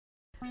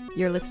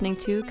You're listening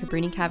to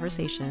Cabrini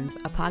Conversations,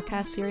 a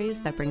podcast series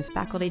that brings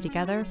faculty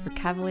together for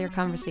cavalier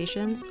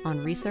conversations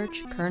on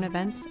research, current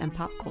events, and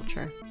pop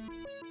culture.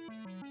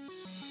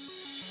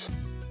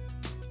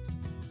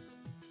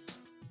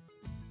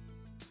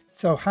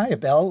 So, hi,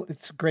 Abel.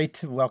 It's great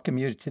to welcome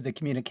you to the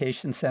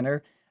Communication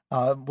Center.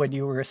 When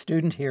you were a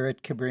student here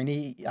at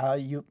Cabrini,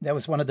 that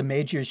was one of the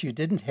majors you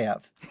didn't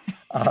have.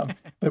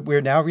 But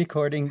we're now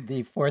recording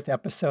the fourth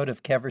episode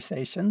of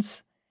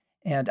Conversations.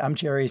 And I'm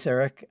Jerry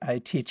Zurich. I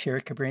teach here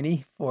at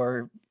Cabrini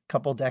for a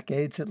couple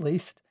decades at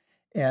least,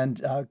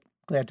 and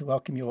glad to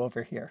welcome you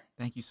over here.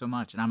 Thank you so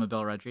much. And I'm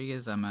Abel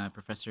Rodriguez. I'm a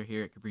professor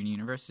here at Cabrini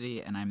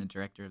University, and I'm the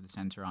director of the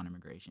Center on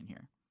Immigration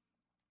here.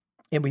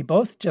 And we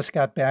both just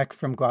got back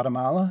from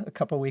Guatemala a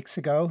couple weeks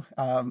ago.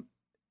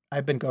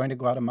 I've been going to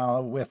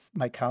Guatemala with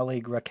my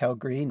colleague Raquel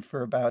Green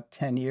for about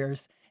 10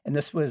 years. And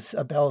this was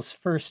Abel's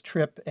first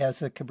trip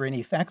as a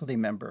Cabrini faculty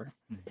member.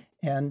 Mm-hmm.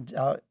 And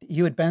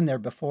you had been there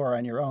before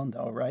on your own,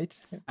 though, right?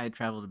 I had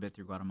traveled a bit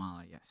through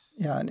Guatemala, yes.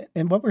 Yeah,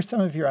 and what were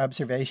some of your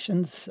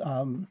observations,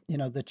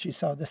 that you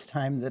saw this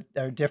time that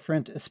are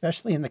different,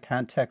 especially in the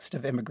context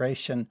of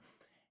immigration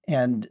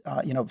and,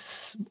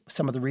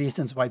 some of the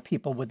reasons why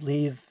people would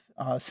leave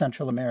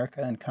Central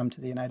America and come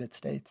to the United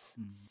States?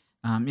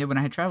 Mm-hmm. When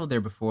I had traveled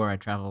there before, I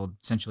traveled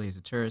essentially as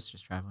a tourist,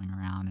 just traveling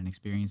around and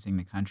experiencing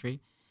the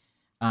country.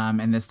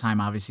 And this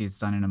time, obviously, it's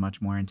done in a much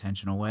more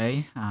intentional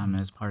way.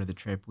 As part of the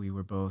trip, we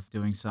were both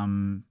doing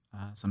some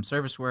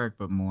service work,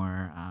 but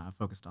more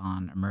focused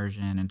on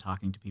immersion and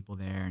talking to people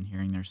there and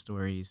hearing their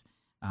stories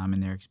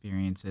and their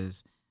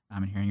experiences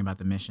and hearing about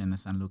the mission, the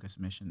San Lucas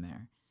mission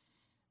there.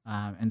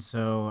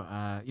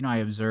 I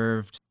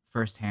observed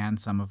firsthand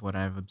some of what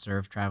I've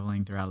observed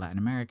traveling throughout Latin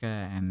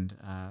America and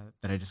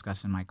that I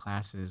discuss in my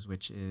classes,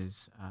 which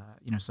is,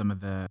 some of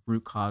the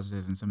root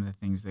causes and some of the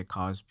things that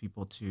cause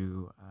people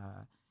to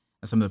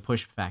some of the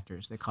push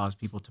factors that cause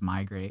people to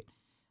migrate,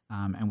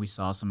 and we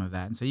saw some of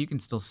that. And so you can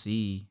still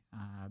see,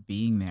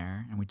 being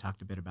there, and we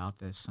talked a bit about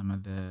this, some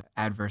of the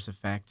adverse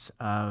effects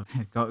of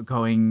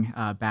going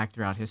back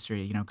throughout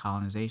history,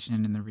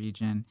 colonization in the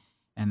region,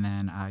 and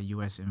then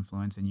U.S.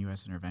 influence and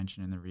U.S.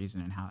 intervention in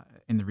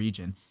the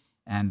region,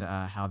 and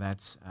how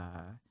that's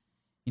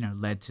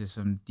led to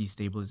some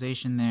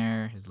destabilization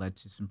there, has led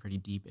to some pretty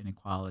deep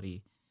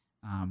inequality,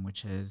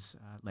 which has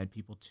led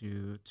people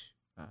to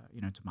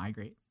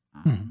migrate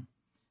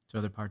to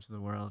other parts of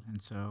the world.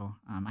 And so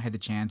I had the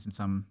chance in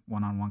some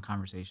one-on-one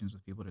conversations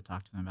with people to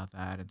talk to them about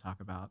that and talk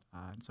about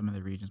some of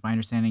the regions. My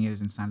understanding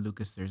is in San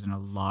Lucas, there's a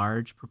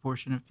large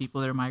proportion of people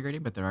that are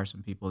migrating, but there are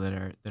some people that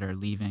are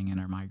leaving and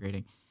are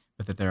migrating,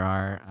 but that there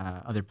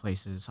are other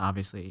places,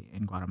 obviously,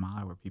 in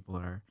Guatemala where people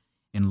are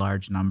in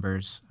large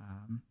numbers,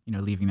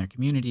 leaving their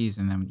communities,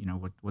 and then,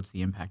 what's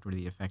the impact, what are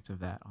the effects of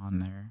that on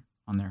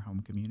their home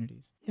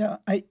communities? Yeah,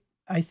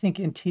 I think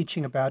in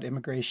teaching about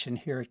immigration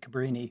here at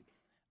Cabrini,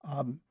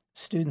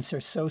 students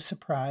are so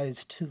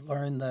surprised to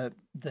learn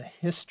the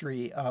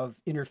history of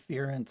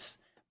interference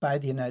by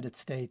the United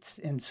States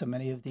in so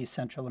many of these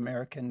Central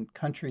American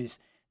countries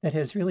that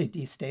has really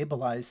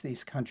destabilized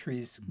these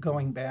countries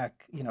going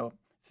back,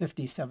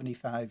 50,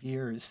 75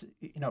 years,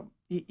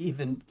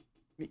 even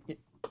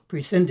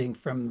prescinding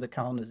from the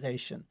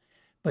colonization,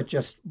 but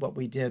just what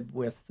we did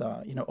with,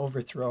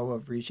 overthrow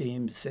of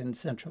regimes in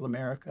Central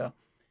America.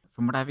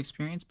 From what I've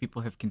experienced,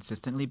 people have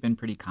consistently been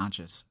pretty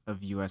conscious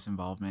of U.S.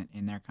 involvement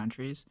in their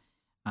countries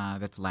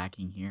that's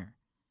lacking here.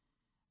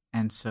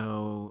 And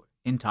so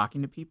in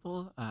talking to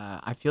people,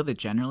 I feel that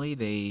generally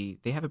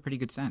they have a pretty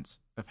good sense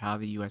of how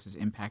the U.S. is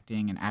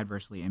impacting and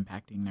adversely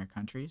impacting their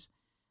countries,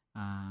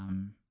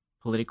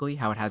 politically,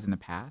 how it has in the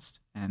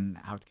past, and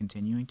how it's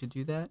continuing to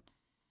do that.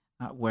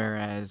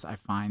 Whereas I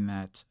find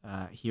that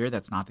here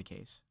that's not the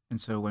case. And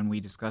so when we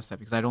discuss that,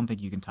 because I don't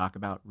think you can talk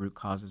about root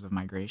causes of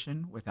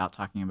migration without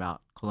talking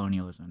about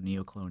colonialism,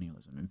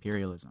 neocolonialism,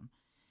 imperialism.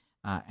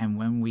 And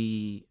when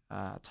we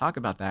talk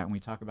about that, and we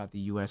talk about the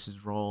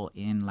U.S.'s role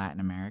in Latin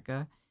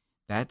America,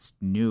 that's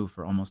new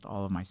for almost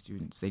all of my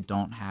students. They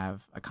don't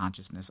have a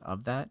consciousness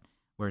of that,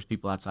 whereas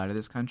people outside of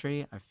this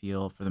country, I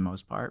feel, for the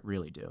most part,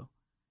 really do.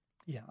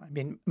 Yeah, I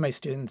mean, my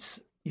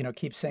students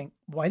keep saying,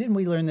 why didn't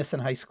we learn this in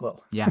high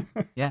school? Yeah,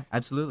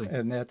 absolutely.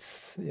 And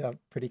that's,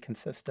 pretty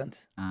consistent.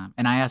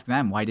 And I ask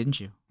them, why didn't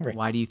you? Right.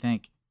 Why do you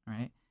think,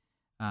 right?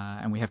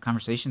 And we have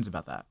conversations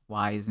about that.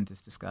 Why isn't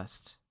this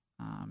discussed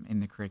in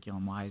the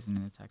curriculum? Why isn't it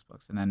in the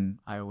textbooks? And then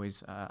I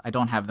always, I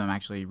don't have them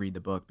actually read the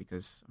book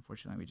because,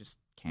 unfortunately, we just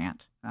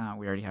can't.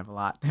 We already have a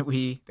lot that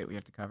we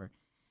have to cover.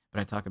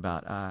 But I talk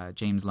about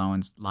James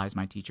Lowen's Lies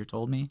My Teacher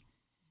Told Me,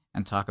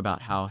 and talk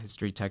about how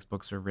history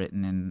textbooks are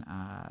written, and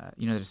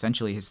that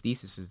essentially his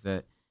thesis is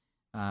that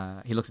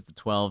he looks at the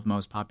 12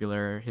 most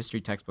popular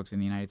history textbooks in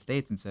the United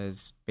States and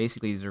says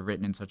basically these are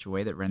written in such a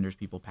way that renders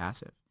people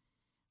passive,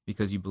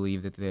 because you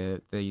believe that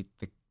the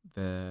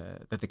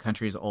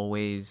country is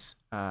always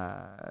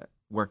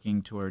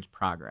working towards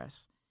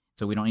progress.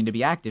 So we don't need to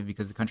be active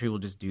because the country will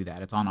just do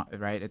that.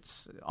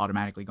 It's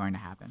automatically going to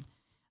happen.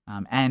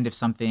 And if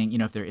something,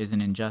 if there is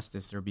an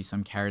injustice, there'll be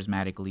some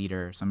charismatic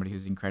leader, somebody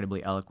who's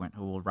incredibly eloquent,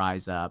 who will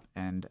rise up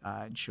and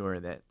ensure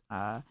that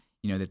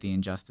that the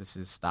injustice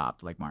is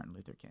stopped, like Martin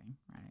Luther King,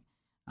 right?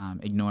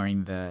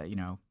 Ignoring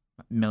the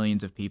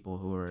millions of people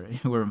who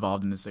were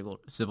involved in the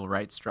civil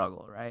rights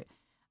struggle, right?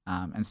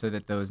 And so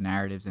that those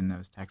narratives in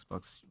those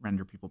textbooks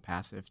render people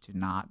passive to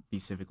not be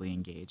civically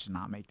engaged and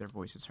not make their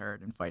voices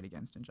heard and fight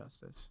against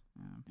injustice.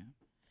 Yeah.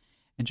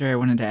 And Jerry, I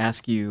wanted to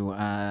ask you,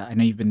 I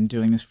know you've been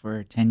doing this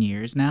for 10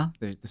 years now.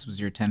 This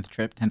was your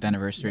 10th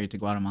anniversary to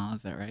Guatemala,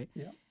 is that right?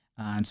 Yeah.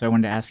 And so I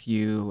wanted to ask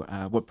you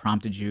what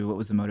prompted you, what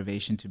was the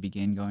motivation to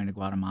begin going to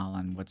Guatemala,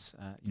 and what's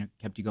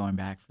kept you going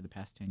back for the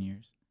past 10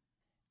 years?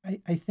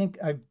 I think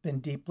I've been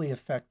deeply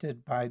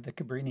affected by the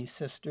Cabrini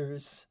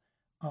sisters'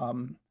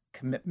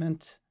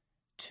 commitment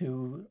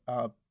to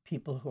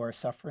people who are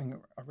suffering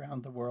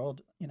around the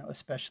world,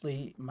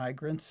 especially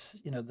migrants,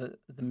 the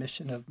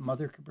mission of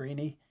Mother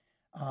Cabrini.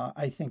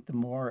 I think the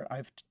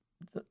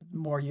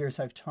more years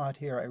I've taught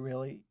here, I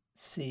really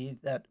see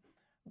that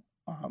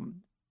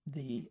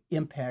the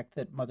impact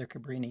that Mother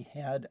Cabrini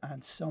had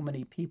on so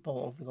many people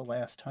over the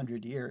last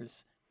 100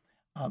 years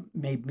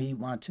made me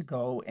want to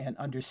go and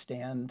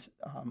understand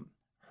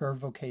her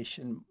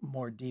vocation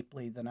more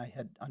deeply than I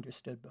had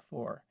understood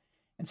before.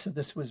 And so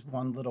this was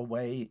one little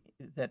way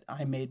that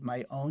I made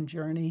my own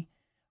journey.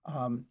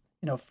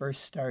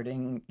 First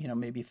starting,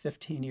 maybe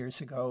 15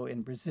 years ago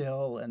in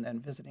Brazil, and then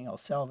visiting El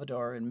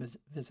Salvador and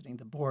visiting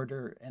the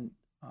border, and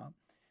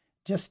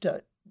just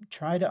to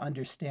try to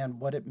understand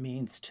what it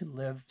means to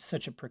live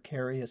such a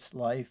precarious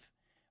life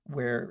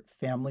where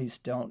families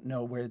don't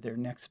know where their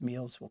next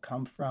meals will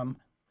come from,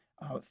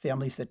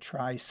 families that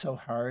try so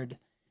hard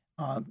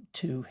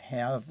to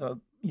have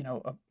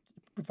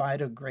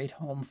provide a great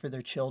home for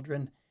their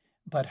children,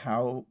 but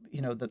how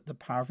the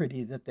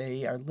poverty that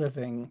they are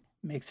living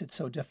makes it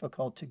so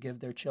difficult to give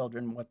their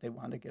children what they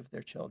want to give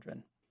their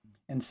children.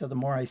 And so the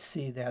more I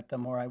see that, the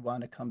more I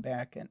want to come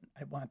back, and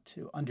I want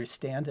to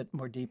understand it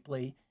more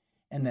deeply,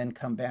 and then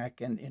come back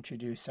and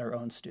introduce our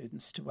own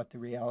students to what the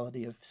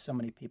reality of so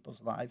many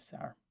people's lives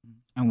are.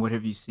 And what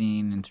have you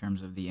seen in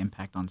terms of the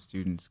impact on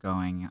students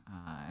going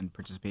and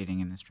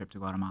participating in this trip to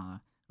Guatemala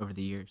over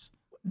the years?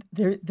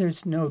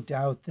 There's no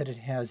doubt that it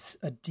has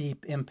a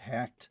deep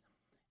impact.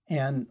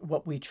 And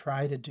what we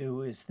try to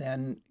do is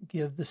then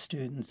give the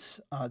students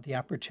the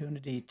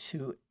opportunity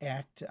to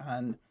act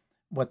on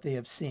what they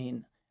have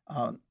seen.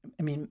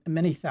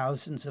 Many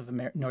thousands of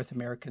North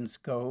Americans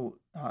go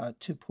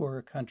to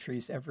poorer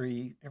countries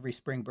every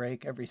spring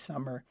break, every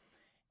summer,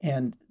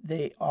 and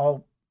they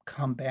all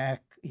come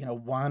back,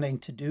 wanting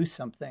to do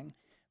something,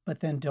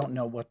 but then don't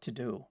know what to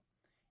do.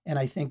 And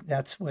I think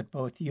that's what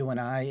both you and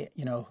I,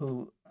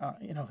 who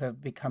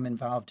have become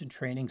involved in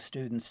training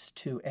students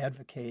to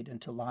advocate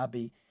and to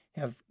lobby,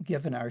 have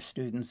given our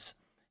students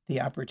the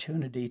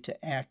opportunity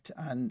to act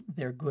on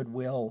their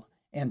goodwill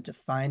and to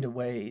find a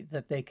way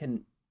that they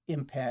can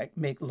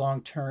make a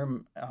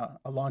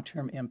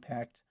long-term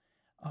impact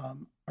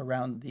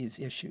around these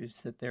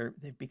issues that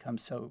they've become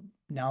so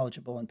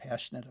knowledgeable and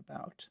passionate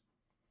about.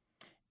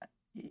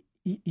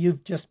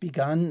 You've just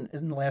begun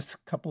in the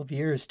last couple of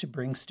years to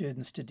bring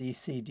students to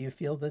DC. Do you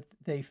feel that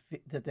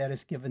that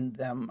has given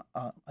them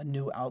a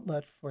new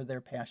outlet for their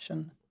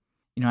passion?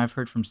 I've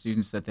heard from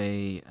students that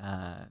they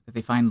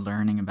find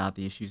learning about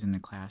the issues in the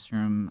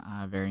classroom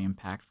very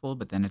impactful,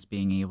 but then it's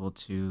being able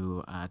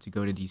to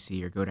go to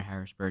DC or go to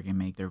Harrisburg and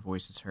make their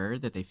voices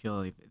heard, that they feel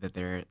like that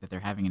they're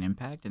having an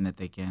impact, and that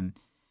they can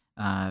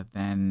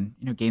then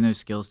gain those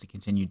skills to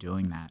continue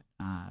doing that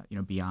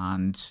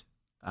beyond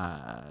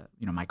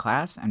my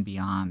class and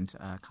beyond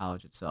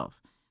college itself,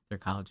 their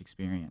college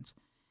experience.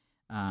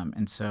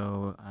 And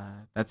so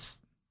that's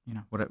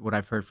what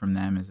I've heard from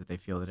them is that they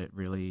feel that it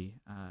really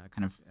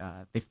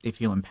they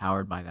feel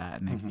empowered by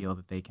that, and they feel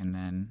that they can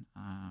then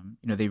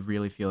they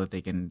really feel that they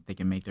can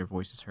make their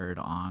voices heard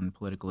on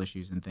political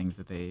issues and things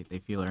that they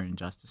feel are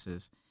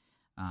injustices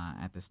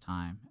at this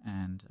time.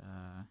 And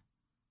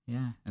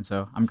and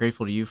so I'm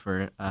grateful to you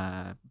for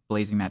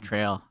blazing that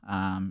trail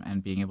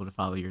and being able to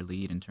follow your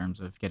lead in terms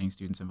of getting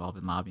students involved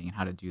in lobbying, and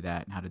how to do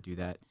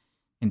that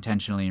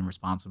intentionally and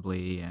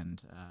responsibly,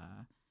 and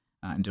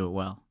do it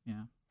well.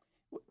 Yeah.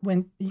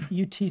 When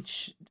you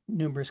teach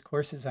numerous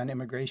courses on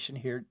immigration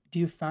here, do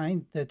you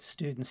find that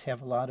students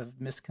have a lot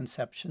of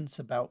misconceptions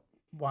about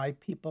why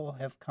people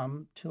have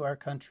come to our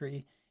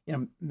country,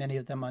 many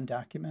of them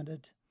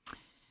undocumented?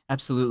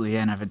 Absolutely,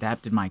 and I've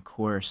adapted my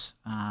course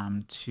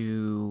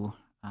to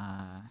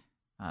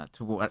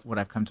what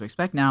I've come to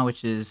expect now,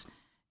 which is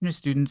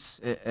students,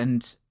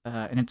 and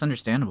it's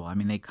understandable. I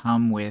mean, they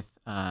come with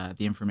the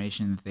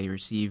information that they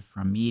receive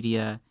from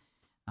media,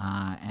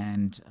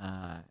 and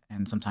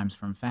sometimes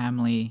from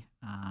family,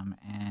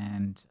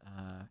 and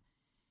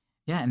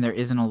there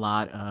isn't a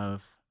lot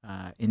of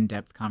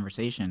in-depth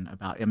conversation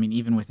about. I mean,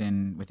 even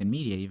within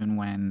media, even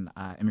when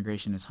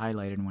immigration is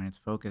highlighted and when it's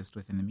focused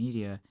within the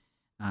media,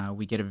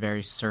 we get a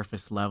very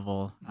surface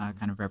level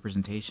kind of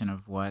representation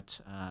of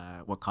what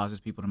causes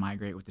people to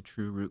migrate, what the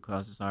true root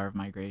causes are of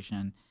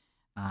migration,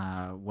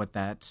 what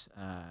that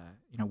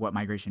what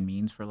migration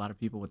means for a lot of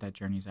people, what that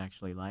journey is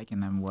actually like,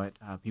 and then what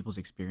people's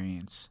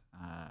experience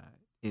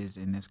is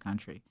in this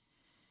country.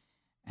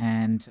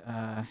 And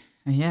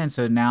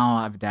so now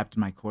I've adapted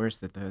my course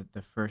that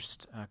the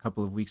first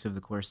couple of weeks of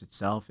the course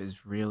itself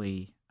is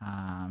really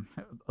a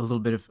little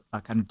bit of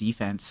a kind of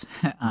defense,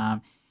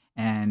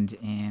 and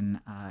in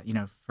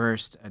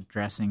first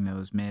addressing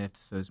those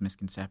myths, those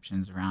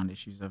misconceptions around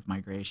issues of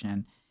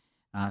migration,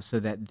 so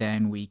that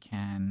then we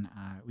can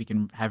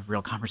have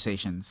real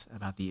conversations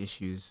about the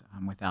issues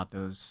without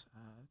those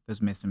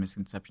myths and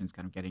misconceptions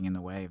kind of getting in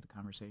the way of the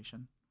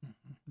conversation.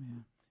 Mm-hmm. Yeah.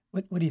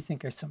 What do you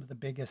think are some of the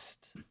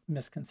biggest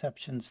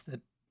misconceptions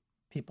that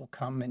people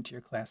come into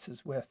your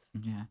classes with?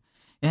 Yeah,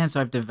 and so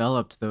I've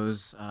developed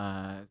those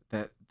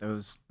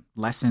those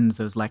lessons,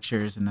 those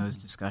lectures, and those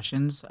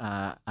discussions.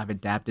 I've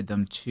adapted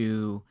them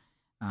to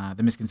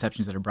the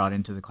misconceptions that are brought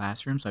into the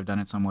classroom. So I've done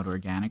it somewhat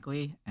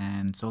organically,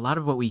 and so a lot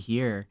of what we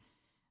hear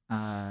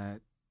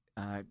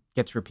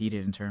gets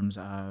repeated in terms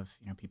of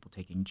people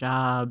taking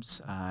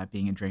jobs,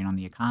 being a drain on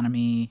the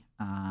economy.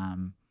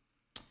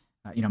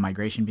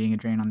 Migration being a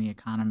drain on the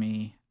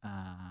economy,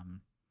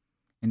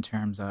 in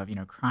terms of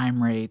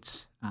crime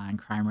rates and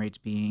crime rates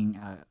being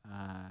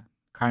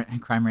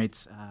crime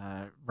rates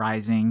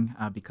rising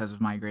because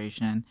of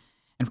migration,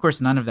 and of course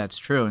none of that's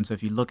true. And so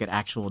if you look at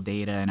actual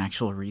data and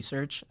actual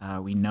research,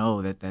 we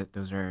know that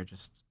those are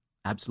just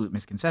absolute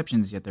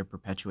misconceptions. Yet they're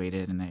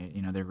perpetuated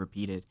and they're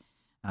repeated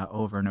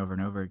over and over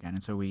and over again.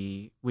 And so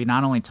we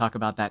not only talk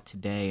about that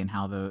today and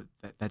how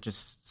that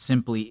just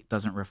simply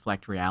doesn't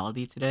reflect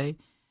reality today.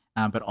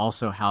 But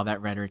also how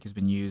that rhetoric has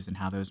been used and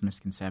how those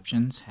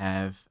misconceptions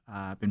have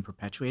been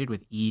perpetuated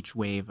with each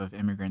wave of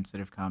immigrants that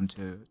have come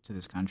to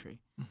this country.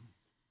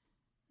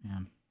 Mm-hmm. Yeah.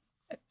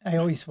 I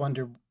always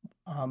wonder,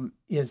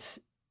 is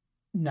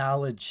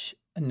knowledge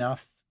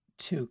enough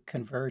to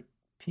convert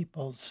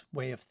people's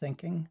way of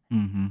thinking?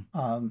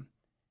 Mm-hmm.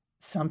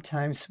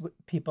 Sometimes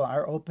people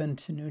are open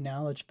to new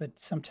knowledge, but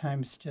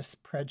sometimes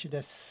just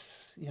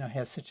prejudice,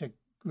 has such a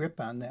grip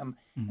on them.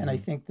 Mm-hmm. And I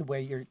think the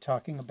way you're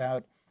talking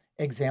about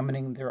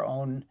examining their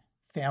own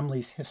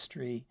family's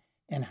history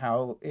and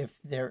how if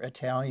they're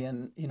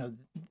Italian,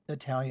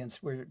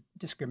 Italians were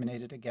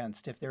discriminated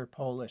against, if they're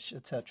Polish,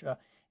 etc.,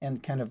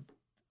 and kind of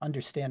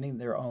understanding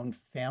their own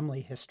family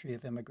history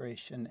of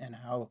immigration and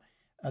how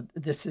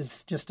this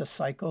is just a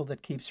cycle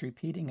that keeps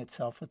repeating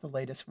itself with the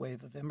latest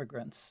wave of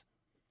immigrants.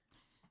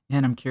 Yeah,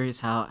 and I'm curious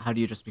how do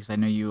you address, because I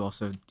know you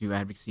also do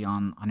advocacy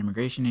on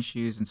immigration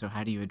issues, and so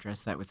how do you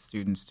address that with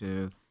students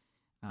to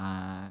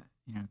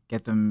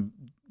get them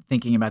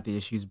thinking about the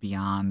issues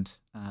beyond,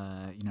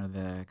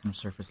 the kind of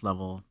surface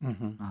level,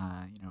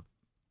 mm-hmm.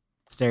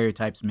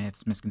 Stereotypes,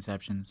 myths,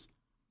 misconceptions?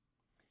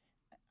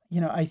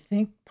 I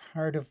think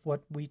part of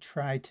what we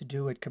try to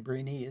do at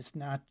Cabrini is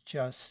not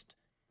just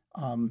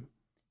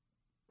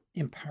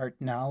impart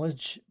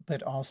knowledge,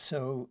 but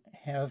also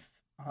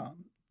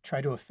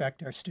try to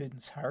affect our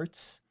students'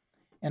 hearts.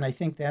 And I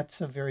think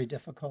that's a very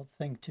difficult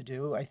thing to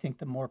do. I think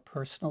the more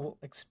personal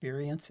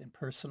experience and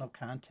personal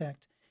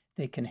contact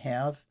they can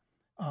have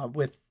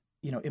with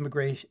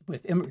immigration,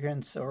 with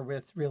immigrants, or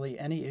with really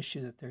any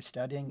issue that they're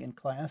studying in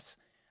class,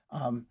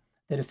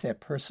 that it's that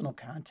personal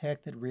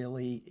contact that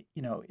really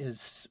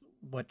is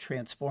what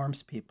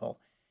transforms people.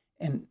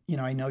 And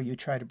I know you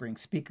try to bring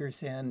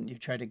speakers in, you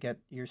try to get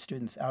your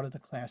students out of the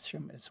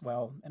classroom as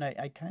well. And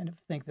I kind of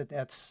think that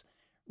that's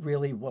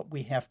really what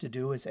we have to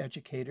do as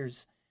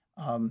educators.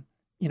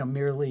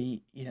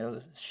 Merely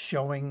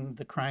showing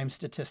the crime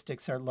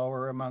statistics are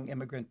lower among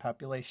immigrant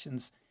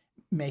populations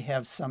may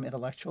have some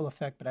intellectual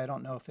effect, but I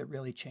don't know if it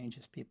really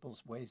changes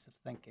people's ways of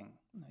thinking.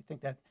 And I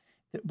think that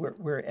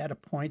we're at a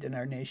point in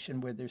our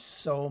nation where there's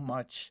so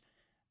much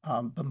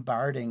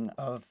bombarding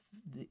of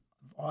the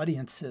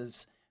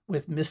audiences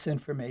with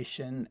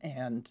misinformation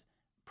and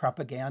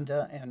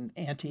propaganda and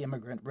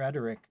anti-immigrant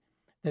rhetoric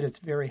that it's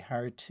very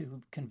hard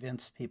to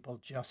convince people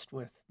just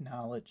with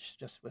knowledge,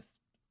 just with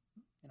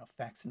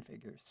facts and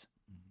figures.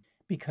 Mm-hmm.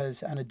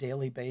 Because on a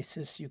daily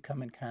basis, you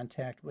come in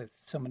contact with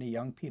so many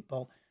young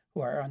people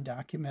who are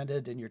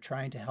undocumented and you're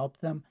trying to help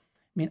them.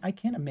 I mean, I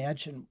can't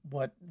imagine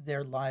what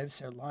their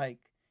lives are like.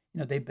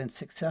 They've been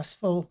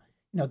successful,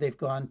 they've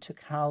gone to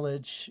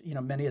college,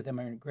 many of them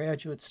are in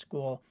graduate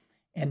school,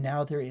 and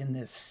now they're in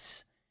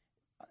this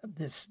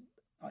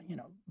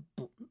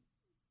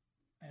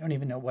I don't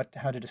even know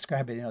how to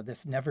describe it,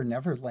 this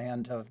never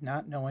land of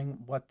not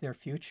knowing what their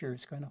future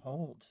is going to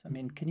hold. I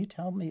mean, can you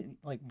tell me,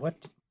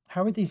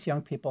 how are these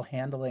young people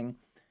handling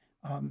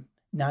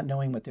not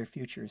knowing what their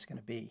future is going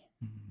to be?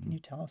 Mm-hmm. Can you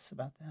tell us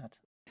about that?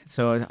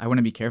 So I want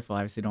to be careful.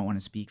 Obviously, don't want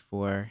to speak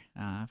for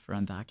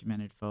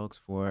undocumented folks,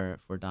 for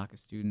DACA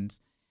students.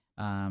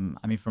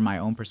 From my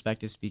own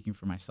perspective, speaking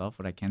for myself,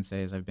 what I can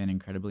say is I've been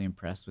incredibly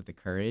impressed with the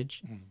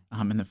courage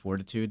and the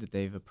fortitude that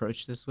they've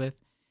approached this with.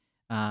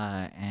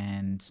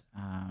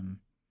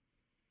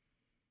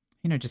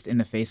 Just in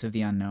the face of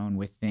the unknown,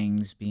 with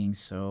things being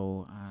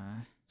so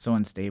so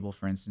unstable,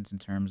 for instance, in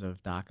terms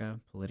of DACA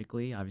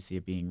politically, obviously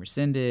it being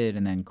rescinded,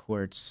 and then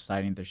courts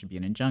deciding there should be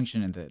an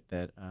injunction and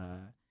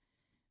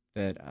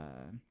that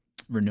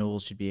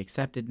renewals should be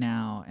accepted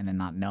now, and then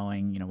not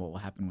knowing, what will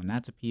happen when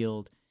that's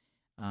appealed,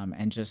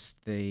 and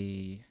just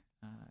the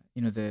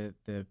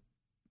DACA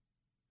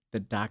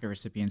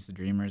recipients, the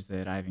dreamers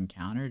that I've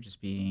encountered,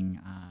 just being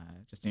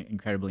just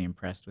incredibly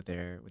impressed with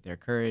their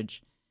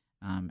courage,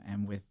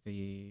 and with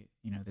the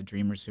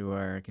dreamers who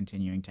are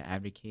continuing to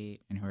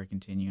advocate and who are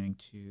continuing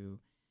to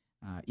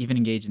even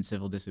engage in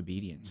civil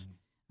disobedience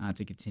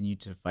to continue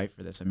to fight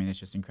for this. I mean, it's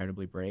just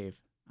incredibly brave,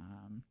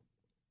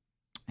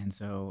 and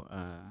so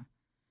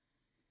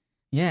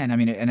yeah, and I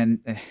mean, and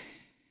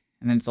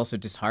then it's also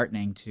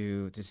disheartening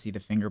to see the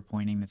finger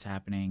pointing that's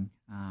happening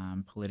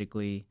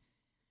politically.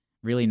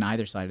 Really,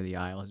 neither side of the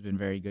aisle has been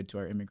very good to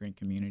our immigrant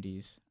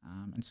communities,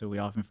 and so we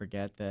often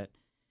forget that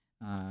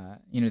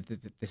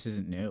this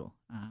isn't new.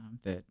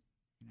 That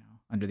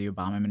under the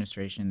Obama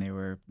administration, there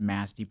were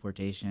mass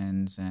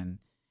deportations and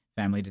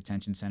family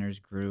detention centers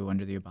grew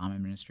under the Obama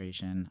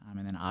administration,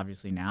 and then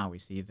obviously now we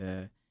see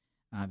the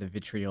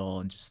vitriol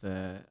and just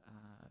the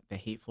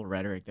hateful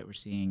rhetoric that we're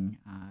seeing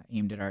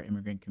aimed at our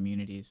immigrant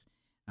communities.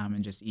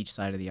 And just each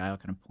side of the aisle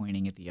kind of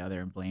pointing at the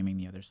other and blaming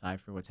the other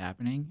side for what's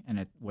happening.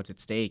 And what's at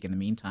stake in the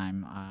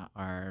meantime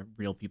are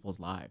real people's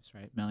lives,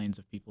 right? Millions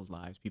of people's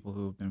lives, people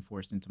who have been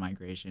forced into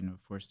migration, who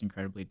have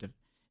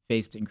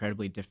faced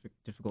incredibly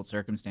difficult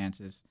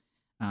circumstances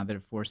that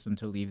have forced them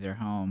to leave their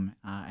home.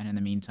 And in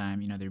the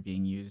meantime, they're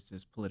being used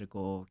as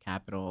political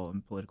capital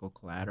and political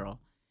collateral.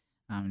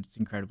 It's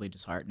incredibly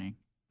disheartening.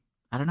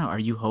 I don't know. Are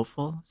you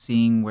hopeful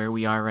seeing where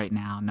we are right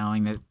now,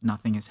 knowing that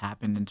nothing has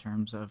happened in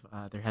terms of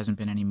there hasn't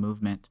been any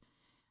movement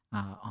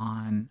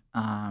on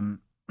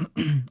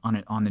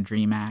the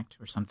DREAM Act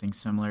or something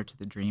similar to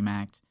the DREAM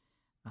Act?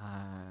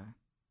 How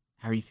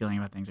are you feeling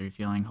about things? Are you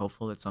feeling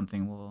hopeful that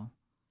something will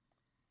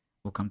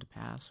come to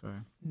pass?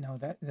 Or No,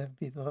 that'd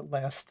be the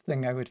last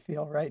thing I would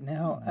feel right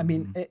now. I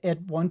mean,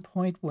 at one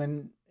point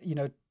when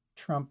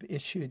Trump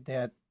issued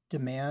that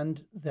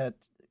demand that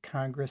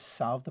Congress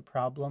solve the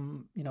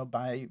problem,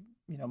 by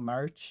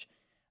March,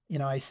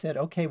 I said,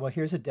 okay, well,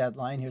 here's a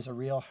deadline. Here's a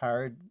real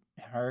hard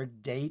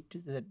date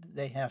that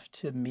they have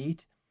to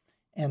meet.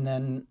 And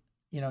then,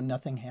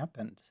 nothing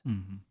happened.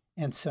 Mm-hmm.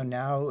 And so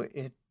now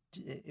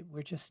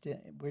we're just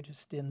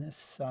in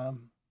this,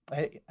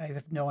 I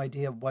have no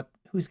idea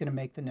who's going to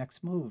make the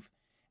next move.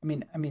 I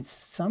mean,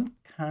 some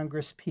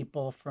Congress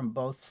people from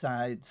both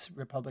sides,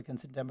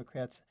 Republicans and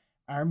Democrats,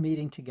 are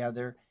meeting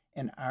together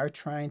and are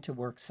trying to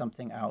work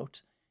something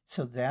out.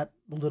 So that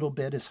little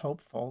bit is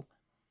hopeful.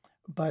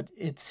 But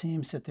it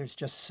seems that there's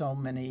just so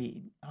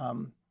many,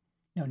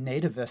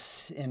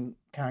 nativists in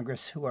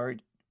Congress who are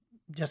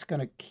just going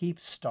to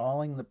keep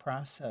stalling the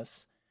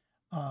process,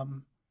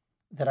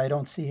 that I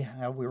don't see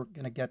how we're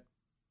going to get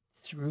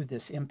through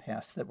this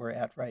impasse that we're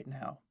at right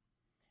now.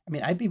 I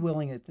mean, I'd be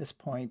willing at this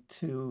point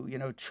to,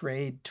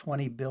 trade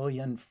 $20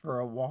 billion for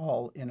a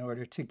wall in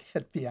order to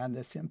get beyond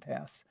this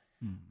impasse.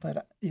 Mm-hmm.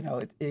 But,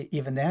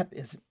 even that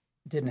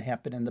didn't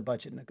happen in the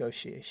budget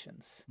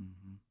negotiations.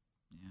 Mm-hmm.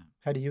 Yeah.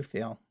 How do you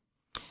feel?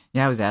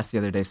 Yeah, I was asked the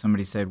other day,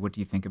 somebody said, what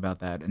do you think about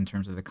that in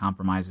terms of the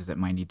compromises that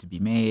might need to be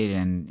made?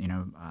 And,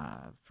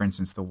 for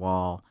instance, the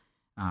wall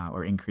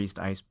or increased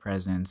ICE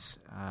presence,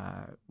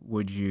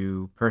 would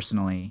you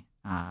personally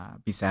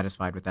be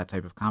satisfied with that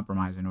type of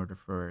compromise in order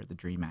for the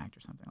DREAM Act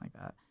or something like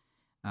that?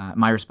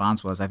 My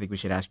response was, I think we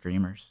should ask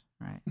dreamers,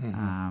 right?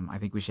 Mm-hmm. I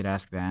think we should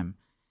ask them,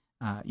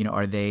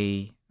 are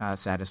they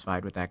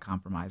satisfied with that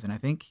compromise? And I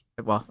think,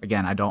 well,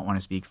 again, I don't want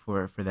to speak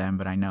for them,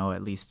 but I know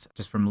at least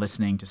just from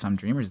listening to some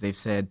dreamers, they've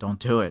said, don't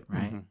do it,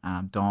 right?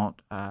 Mm-hmm.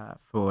 Don't,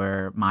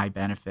 for my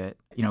benefit,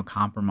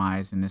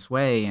 compromise in this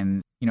way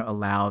and,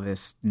 allow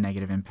this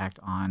negative impact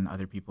on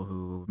other people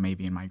who may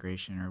be in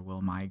migration or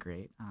will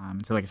migrate.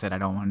 So like I said, I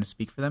don't want to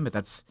speak for them,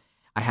 but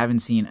I haven't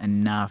seen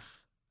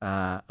enough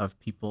of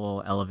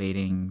people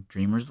elevating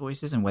dreamers'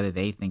 voices and whether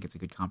they think it's a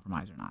good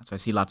compromise or not. So I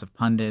see lots of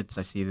pundits,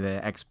 I see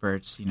the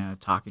experts,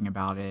 talking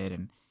about it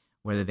and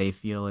whether they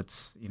feel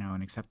it's,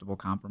 an acceptable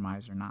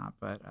compromise or not.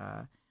 But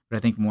I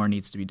think more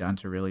needs to be done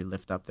to really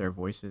lift up their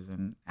voices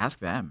and ask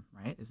them,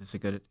 right? Is this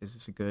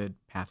a good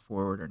path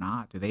forward or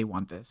not? Do they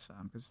want this?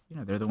 Because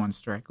they're the ones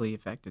directly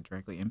affected,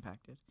 directly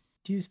impacted.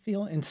 Do you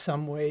feel in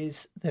some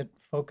ways that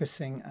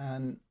focusing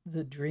on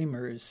the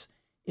dreamers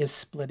is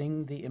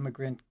splitting the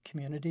immigrant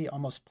community,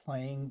 almost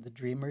playing the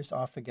dreamers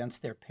off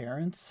against their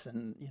parents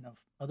and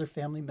other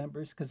family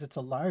members? Because it's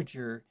a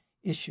larger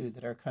issue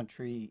that our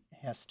country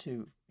has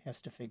to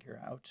figure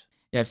out.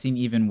 Yeah, I've seen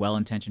even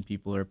well-intentioned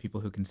people or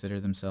people who consider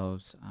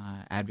themselves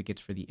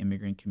advocates for the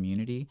immigrant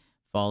community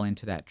fall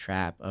into that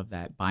trap of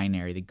that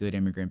binary, the good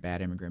immigrant,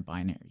 bad immigrant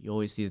binary. You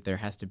always see that there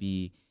has to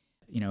be,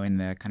 in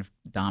the kind of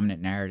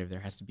dominant narrative, there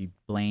has to be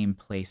blame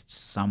placed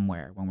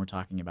somewhere when we're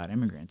talking about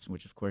immigrants,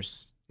 which of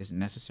course isn't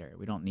necessary.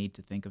 We don't need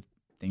to think of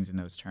things in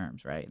those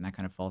terms, right? And that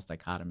kind of false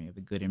dichotomy of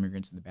the good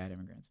immigrants and the bad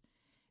immigrants.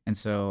 And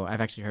so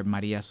I've actually heard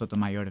Maria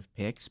Sotomayor of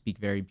PIC speak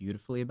very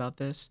beautifully about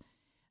this.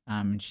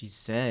 And she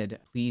said,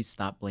 please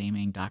stop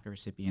blaming DACA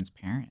recipients'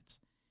 parents.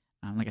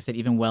 Like I said,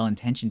 even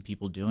well-intentioned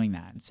people doing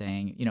that and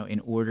saying, in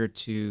order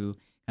to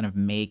kind of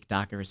make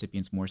DACA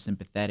recipients more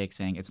sympathetic,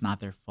 saying it's not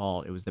their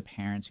fault, it was the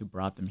parents who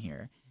brought them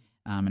here.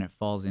 And it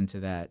falls into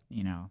that,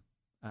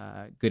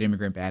 good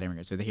immigrant, bad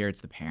immigrant. So here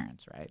it's the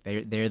parents, right?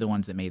 They're the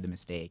ones that made the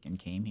mistake and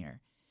came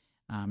here.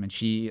 And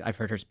I've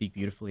heard her speak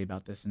beautifully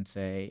about this and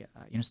say,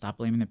 stop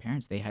blaming the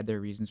parents. They had their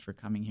reasons for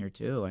coming here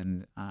too,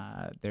 and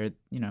they're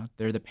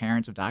the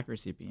parents of DACA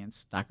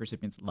recipients. DACA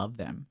recipients love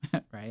them,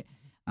 right?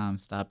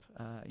 Stop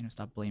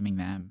blaming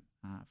them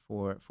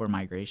for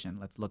migration.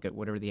 Let's look at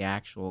what are the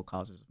actual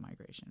causes of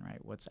migration,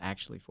 right? What's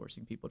actually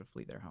forcing people to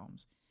flee their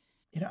homes?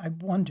 I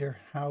wonder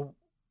how.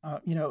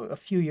 A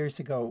few years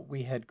ago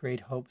we had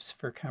great hopes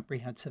for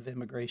comprehensive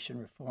immigration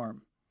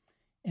reform.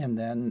 And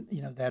then,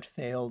 that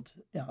failed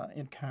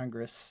in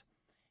Congress.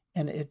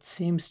 And it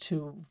seems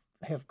to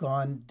have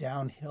gone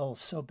downhill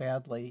so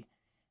badly.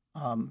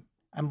 I'm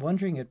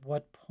wondering at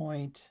what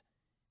point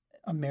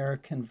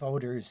American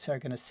voters are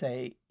going to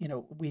say,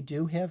 we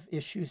do have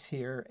issues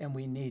here and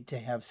we need to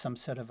have some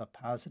sort of a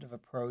positive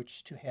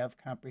approach to have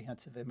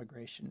comprehensive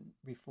immigration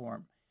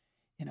reform.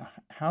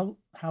 How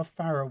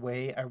far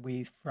away are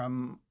we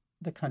from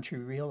the country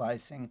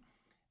realizing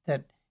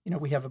that,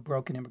 we have a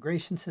broken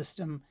immigration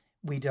system,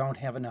 we don't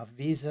have enough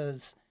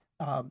visas,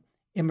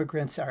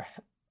 immigrants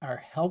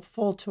are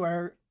helpful to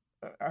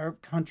our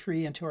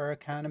country and to our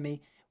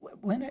economy.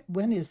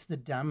 When is the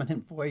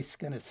dominant voice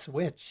going to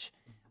switch?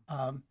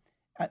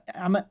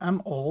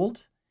 I'm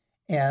old,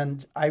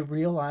 and I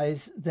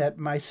realize that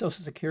my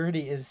Social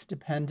Security is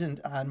dependent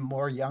on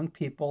more young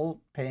people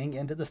paying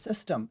into the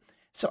system.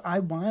 So I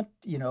want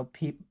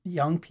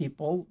young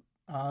people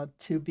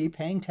to be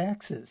paying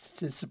taxes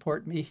to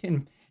support me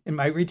in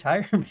my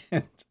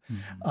retirement.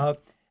 Mm-hmm.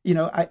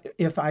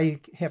 If I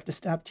have to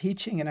stop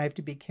teaching and I have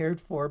to be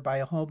cared for by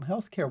a home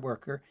health care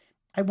worker,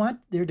 I want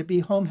there to be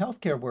home health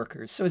care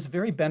workers. So it's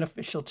very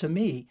beneficial to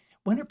me.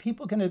 When are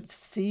people going to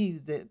see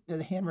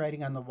the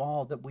handwriting on the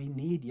wall that we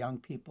need young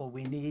people?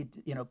 We need,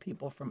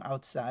 people from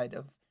outside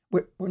of,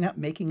 we're not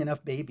making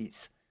enough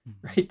babies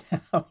right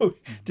now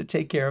to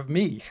take care of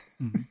me.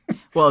 Mm-hmm.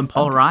 Well, and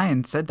Paul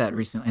Ryan said that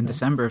recently in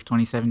December of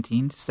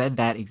 2017, said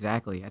that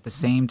exactly at the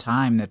same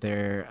time that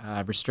they're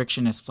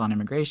restrictionists on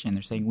immigration.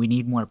 They're saying we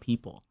need more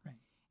people. Right.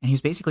 And he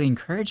was basically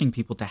encouraging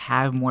people to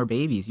have more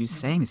babies. He was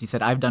saying this. He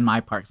said, I've done my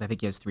part because I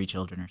think he has 3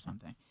 children or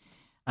something.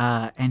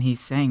 And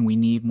he's saying we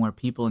need more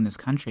people in this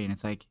country. And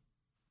it's like,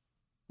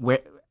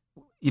 where,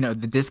 the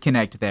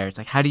disconnect there. It's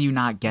like, how do you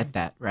not get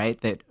that, right?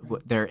 That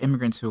there are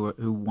immigrants who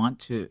want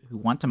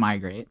to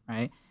migrate,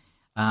 right?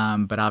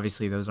 But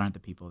obviously those aren't the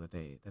people that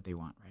they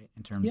want, right?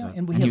 In terms of,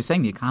 and he was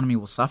saying the economy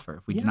will suffer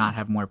if we do not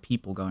have more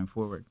people going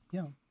forward.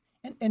 Yeah,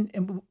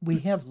 and we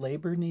have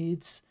labor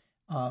needs,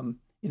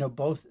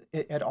 both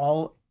at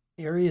all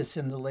areas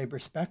in the labor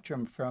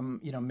spectrum, from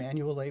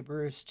manual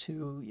laborers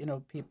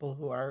to people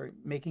who are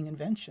making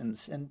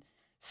inventions, and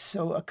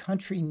so a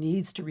country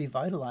needs to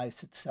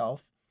revitalize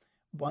itself.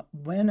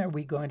 When are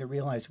we going to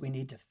realize we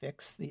need to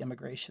fix the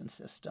immigration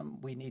system?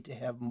 We need to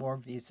have more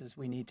visas.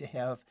 We need to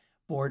have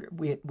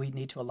we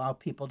need to allow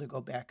people to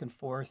go back and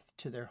forth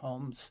to their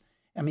homes.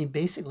 I mean,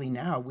 basically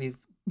now we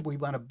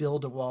want to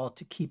build a wall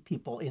to keep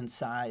people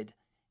inside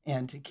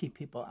and to keep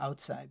people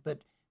outside. But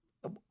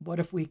what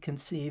if we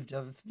conceived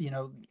of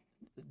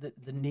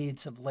the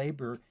needs of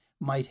labor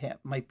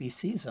might be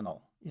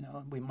seasonal?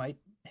 We might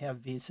have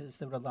visas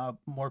that would allow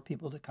more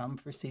people to come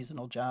for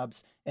seasonal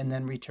jobs and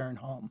then return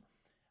home.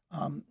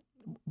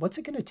 What's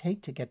it going to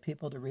take to get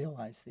people to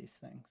realize these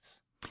things?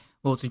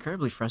 Well, what's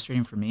incredibly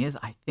frustrating for me is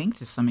I think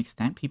to some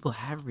extent people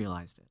have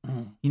realized it.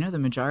 Mm. The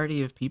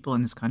majority of people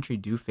in this country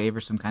do favor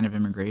some kind of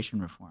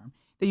immigration reform.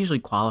 They usually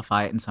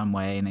qualify it in some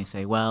way, and they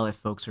say, well, if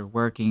folks are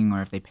working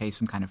or if they pay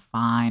some kind of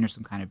fine or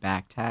some kind of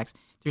back tax,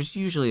 there's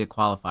usually a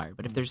qualifier.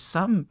 But if there's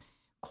some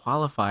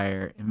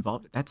qualifier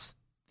involved, that's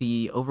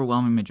the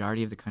overwhelming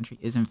majority of the country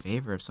is in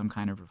favor of some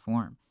kind of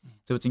reform.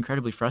 So what's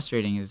incredibly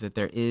frustrating is that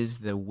there is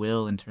the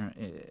will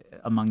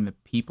among the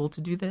people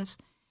to do this,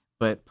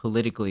 but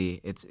politically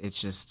it's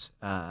just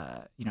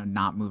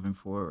not moving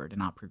forward and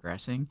not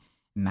progressing,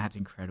 and that's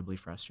incredibly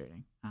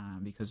frustrating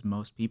because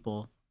most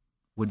people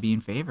would be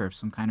in favor of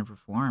some kind of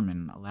reform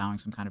and allowing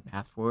some kind of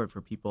path forward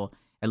for people,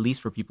 at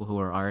least for people who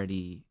are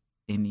already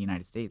in the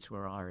United States, who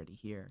are already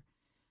here.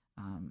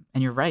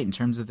 And you're right in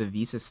terms of the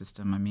visa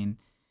system. I mean,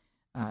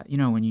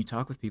 when you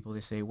talk with people,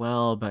 they say,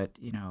 well, but,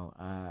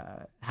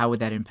 how would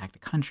that impact the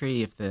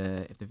country if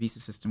the visa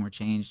system were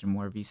changed and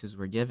more visas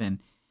were given?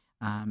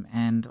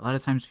 And a lot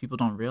of times people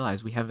don't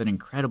realize we have an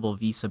incredible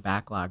visa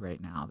backlog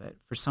right now that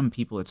for some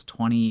people it's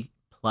 20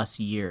 plus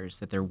years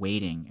that they're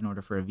waiting in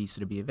order for a visa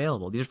to be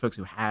available. These are folks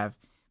who have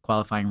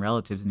qualifying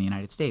relatives in the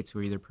United States who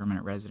are either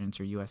permanent residents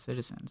or U.S.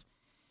 citizens.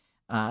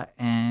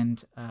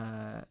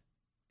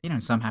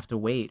 Some have to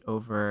wait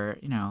over,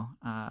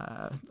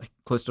 like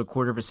close to a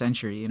quarter of a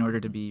century in order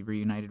to be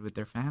reunited with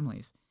their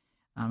families.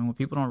 And what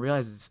people don't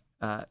realize is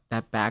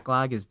that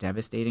backlog is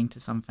devastating to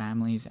some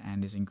families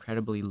and is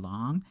incredibly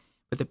long,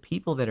 But the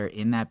people that are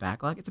in that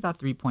backlog, it's about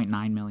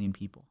 3.9 million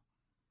people.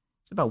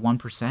 It's about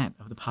 1%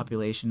 of the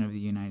population of the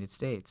United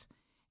States.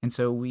 And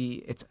so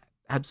it's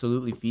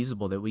absolutely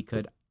feasible that we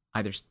could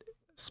either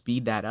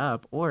speed that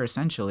up or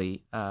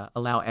essentially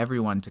allow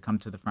everyone to come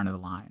to the front of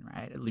the line,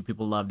 right?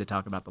 People love to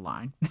talk about the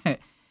line.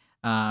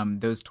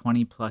 Those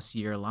 20-plus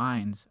year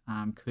lines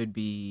could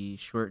be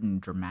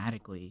shortened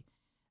dramatically.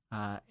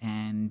 It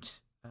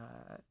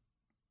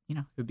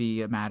would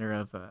be a matter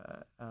of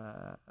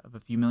a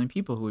few million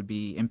people who would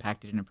be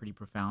impacted in a pretty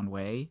profound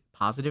way,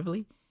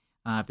 positively,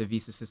 if the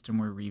visa system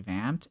were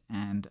revamped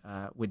and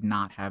would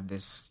not have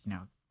this,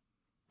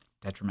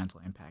 detrimental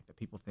impact that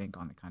people think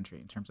on the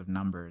country in terms of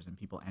numbers and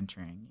people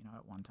entering,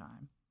 at one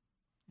time.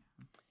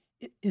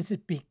 Yeah. Is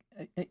it?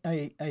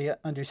 I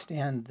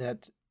understand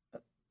that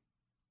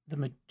the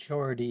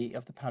majority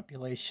of the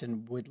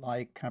population would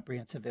like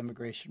comprehensive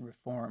immigration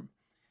reform,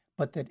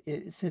 but that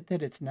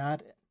it's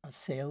not a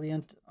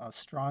salient, a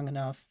strong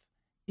enough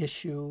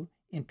issue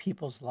in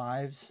people's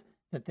lives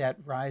that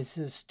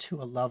rises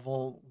to a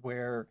level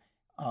where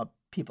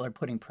people are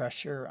putting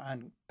pressure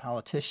on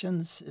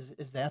politicians?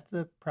 Is that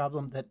the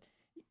problem? That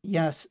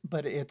yes,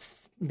 but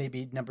it's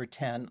maybe number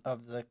 10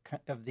 of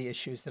the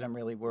issues that I'm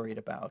really worried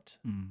about,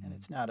 and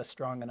it's not a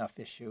strong enough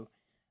issue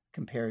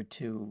compared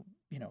to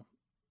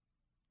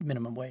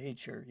minimum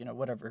wage or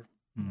whatever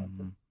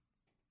the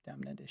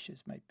dominant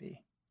issues might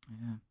be.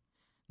 Yeah.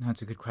 No,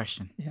 it's a good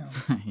question. Yeah.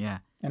 Yeah.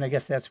 And I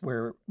guess that's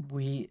where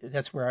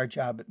our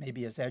job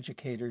maybe as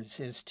educators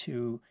is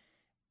to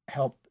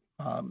help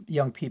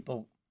young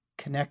people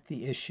connect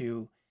the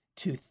issue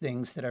to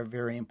things that are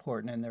very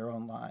important in their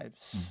own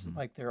lives,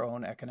 like their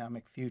own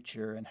economic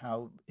future and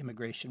how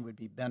immigration would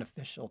be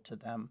beneficial to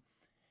them.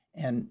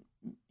 And,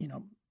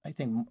 I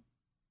think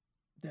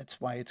that's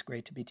why it's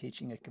great to be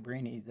teaching at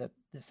Cabrini, that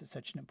this is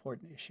such an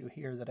important issue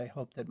here, that I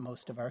hope that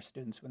most of our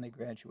students, when they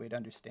graduate,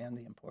 understand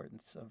the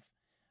importance of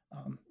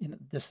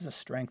this is a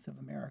strength of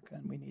America,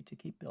 and we need to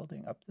keep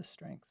building up this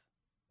strength.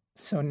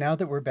 So now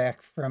that we're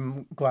back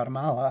from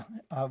Guatemala,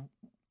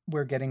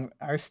 we're getting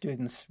our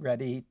students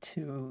ready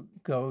to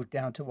go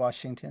down to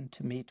Washington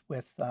to meet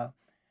with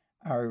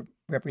our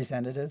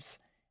representatives.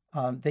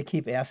 They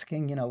keep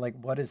asking,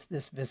 what is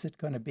this visit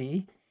going to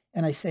be?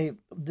 And I say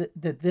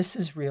that this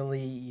is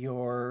really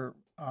your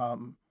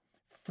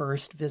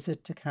first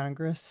visit to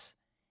Congress,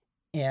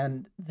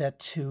 and that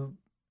to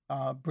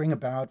bring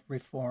about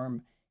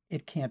reform,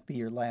 it can't be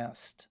your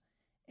last.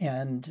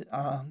 And,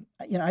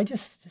 I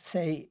just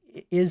say,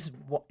 is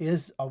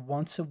a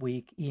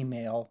once-a-week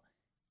email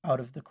out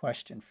of the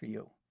question for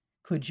you?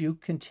 Could you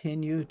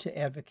continue to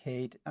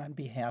advocate on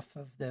behalf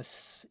of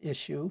this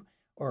issue,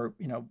 or,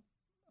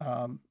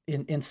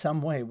 in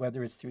some way,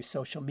 whether it's through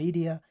social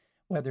media,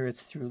 whether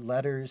it's through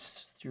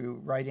letters, through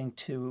writing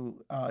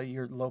to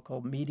your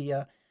local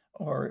media,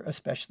 or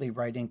especially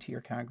writing to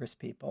your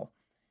congresspeople?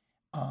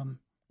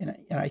 And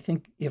I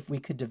think if we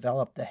could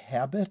develop the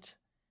habit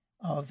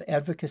of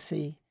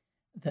advocacy,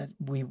 that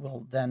we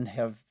will then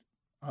have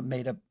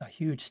made a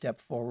huge step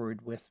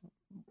forward with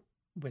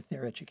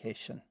their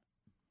education.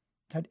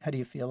 How do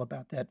you feel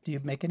about that? Do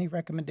you make any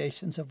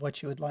recommendations of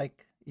what you would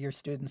like your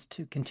students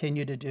to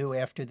continue to do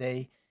after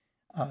they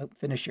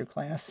finish your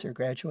class or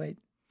graduate?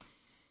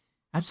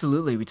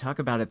 Absolutely. We talk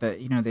about it that,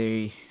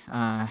 they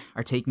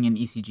are taking an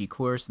ECG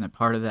course, and that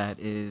part of that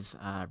is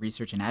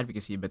research and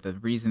advocacy. But the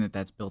reason that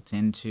that's built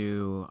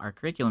into our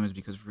curriculum is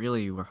because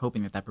really we're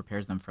hoping that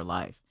prepares them for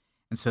life.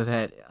 And so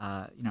that,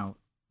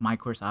 my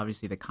course,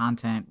 obviously the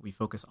content, we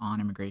focus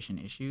on immigration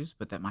issues,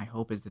 but that my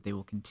hope is that they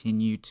will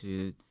continue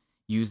to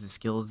use the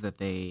skills that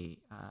they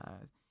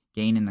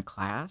gain in the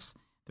class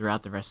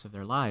throughout the rest of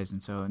their lives.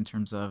 And so in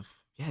terms of,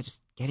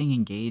 just getting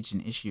engaged in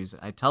issues,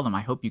 I tell them,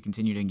 I hope you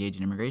continue to engage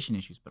in immigration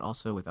issues, but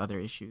also with other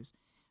issues.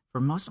 For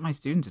most of my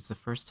students, it's the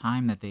first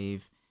time that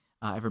they've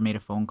ever made a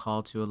phone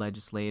call to a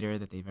legislator,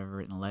 that they've ever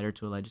written a letter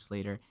to a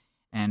legislator.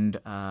 And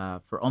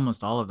for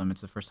almost all of them,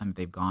 it's the first time that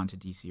they've gone to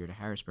D.C. or to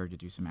Harrisburg to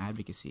do some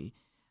advocacy.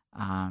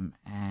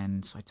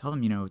 And so I tell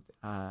them,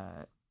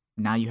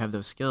 now you have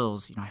those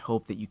skills, I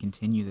hope that you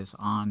continue this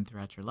on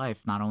throughout your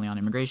life, not only on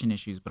immigration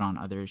issues, but on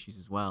other issues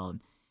as well. And,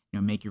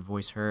 make your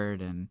voice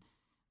heard. And,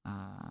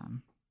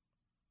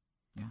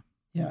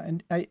 Yeah,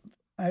 and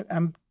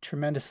I'm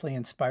tremendously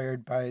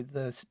inspired by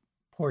this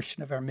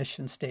portion of our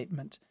mission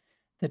statement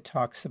that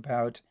talks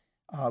about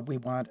we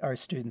want our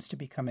students to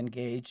become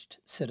engaged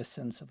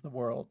citizens of the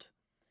world.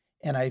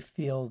 And I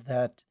feel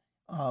that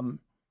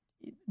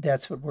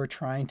that's what we're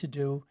trying to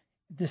do.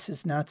 This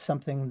is not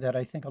something that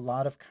I think a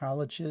lot of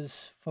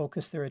colleges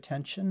focus their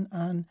attention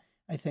on.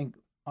 I think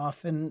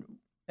often,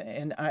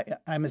 and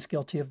I'm as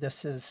guilty of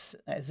this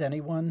as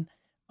anyone,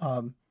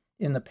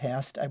 in the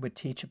past I would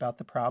teach about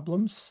the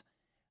problems,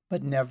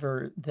 but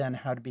never then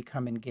how to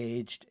become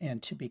engaged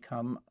and to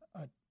become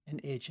an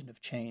agent of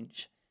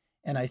change.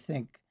 And I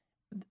think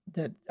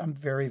that I'm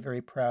very,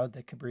 very proud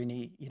that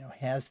Cabrini,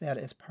 has that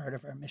as part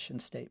of our mission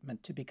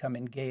statement, to become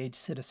engaged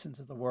citizens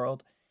of the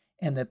world,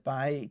 and that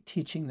by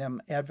teaching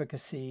them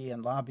advocacy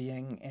and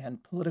lobbying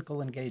and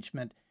political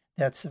engagement,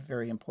 that's a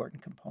very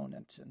important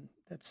component, and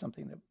that's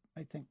something that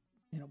I think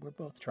we're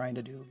both trying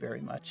to do very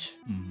much.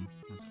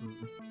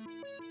 Absolutely.